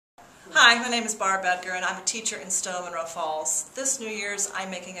Hi, my name is Barb Edgar and I'm a teacher in Stowe, Monroe Falls. This New Year's I'm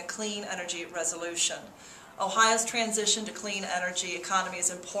making a clean energy resolution. Ohio's transition to clean energy economy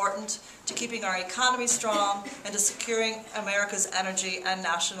is important to keeping our economy strong and to securing America's energy and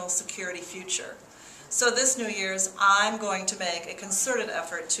national security future. So this New Year's I'm going to make a concerted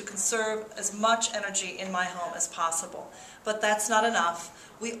effort to conserve as much energy in my home as possible. But that's not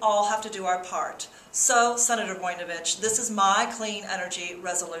enough. We all have to do our part. So, Senator Voinovich, this is my clean energy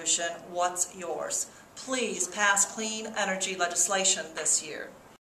resolution. What's yours? Please pass clean energy legislation this year.